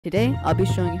Today, I'll be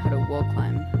showing you how to wall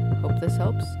climb. Hope this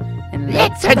helps, and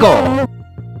Let's go!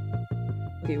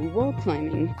 Okay, wall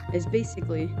climbing is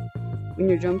basically when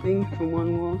you're jumping from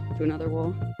one wall to another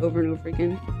wall over and over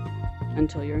again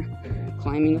until you're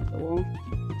climbing up the wall.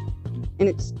 And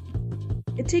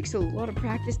it takes a lot of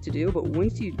practice to do, but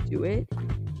once you do it,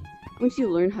 once you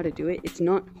learn how to do it, it's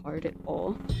not hard at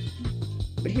all.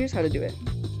 But here's how to do it.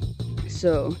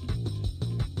 So,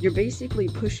 you're basically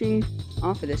pushing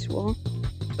off of this wall,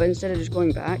 but instead of just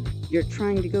going back, you're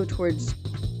trying to go towards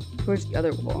the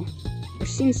other wall. Which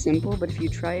seems simple, but if you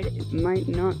try it, it might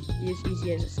not be as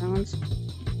easy as it sounds.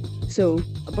 So,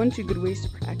 a bunch of good ways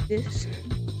to practice.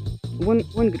 One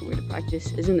good way to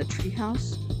practice is in the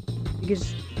treehouse,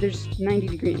 because there's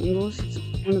 90-degree angles.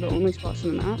 It's one of the only spots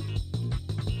on the map.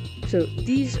 So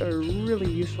these are really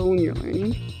useful when you're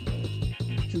learning.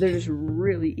 So they're just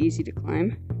really easy to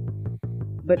climb.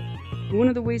 But one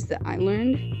of the ways that I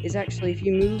learned is actually if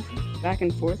you move back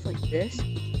and forth like this,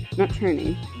 not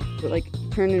turning, but like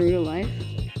turn in real life,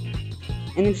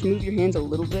 and then just move your hands a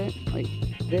little bit like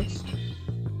this.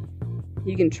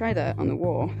 You can try that on the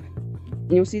wall,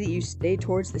 and you'll see that you stay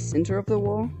towards the center of the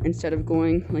wall instead of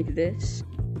going like this.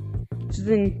 So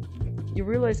then you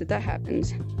realize that that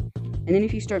happens. And then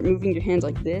if you start moving your hands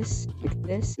like this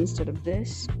instead of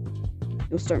this,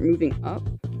 you'll start moving up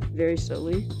very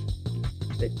slowly.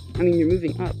 But, I mean, you're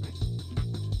moving up.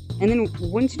 And then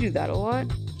once you do that a lot,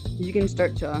 you can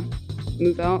start to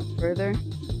move out further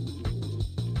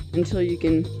until you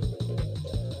can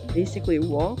basically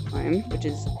wall climb, which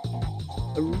is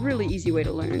a really easy way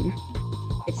to learn.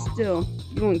 It's still,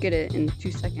 you won't get it in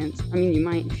 2 seconds. I mean, you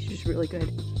might if you're just really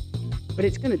good. But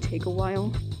it's gonna take a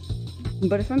while.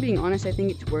 But if I'm being honest, I think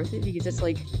it's worth it because it's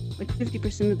like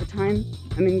 50% of the time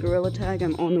I'm in Gorilla Tag,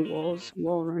 I'm on the walls,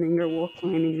 wall running or wall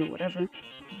climbing or whatever.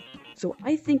 So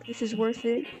I think this is worth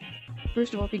it.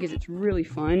 First of all, because it's really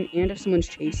fun, and if someone's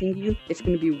chasing you, it's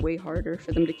going to be way harder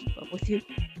for them to keep up with you.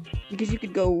 Because you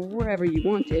could go wherever you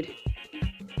wanted,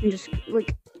 and just,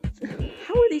 like,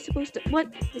 how are they supposed to,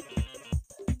 what?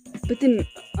 But then,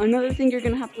 another thing you're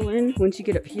going to have to learn once you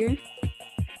get up here,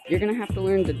 you're going to have to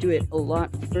learn to do it a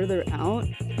lot further out,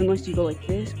 unless you go like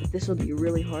this, but this will be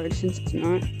really hard since it's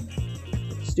not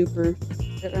super,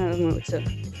 I don't know,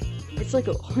 it's like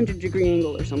a 100-degree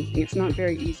angle or something. It's not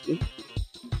very easy.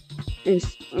 And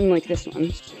it's unlike this one,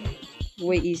 it's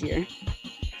way easier.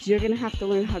 So you're gonna have to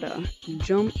learn how to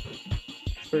jump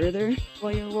further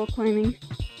while you're wall climbing.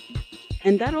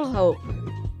 And that'll help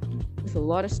with a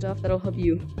lot of stuff. That'll help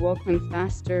you wall climb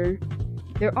faster.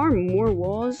 There are more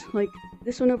walls, like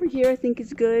this one over here I think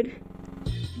is good.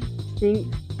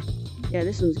 Yeah,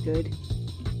 this one's good.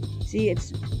 See,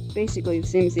 it's basically the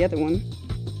same as the other one,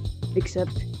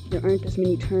 except there aren't as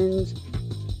many turns.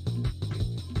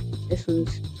 This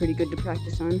one's pretty good to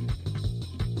practice on.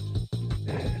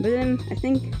 But then, I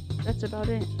think that's about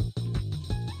it.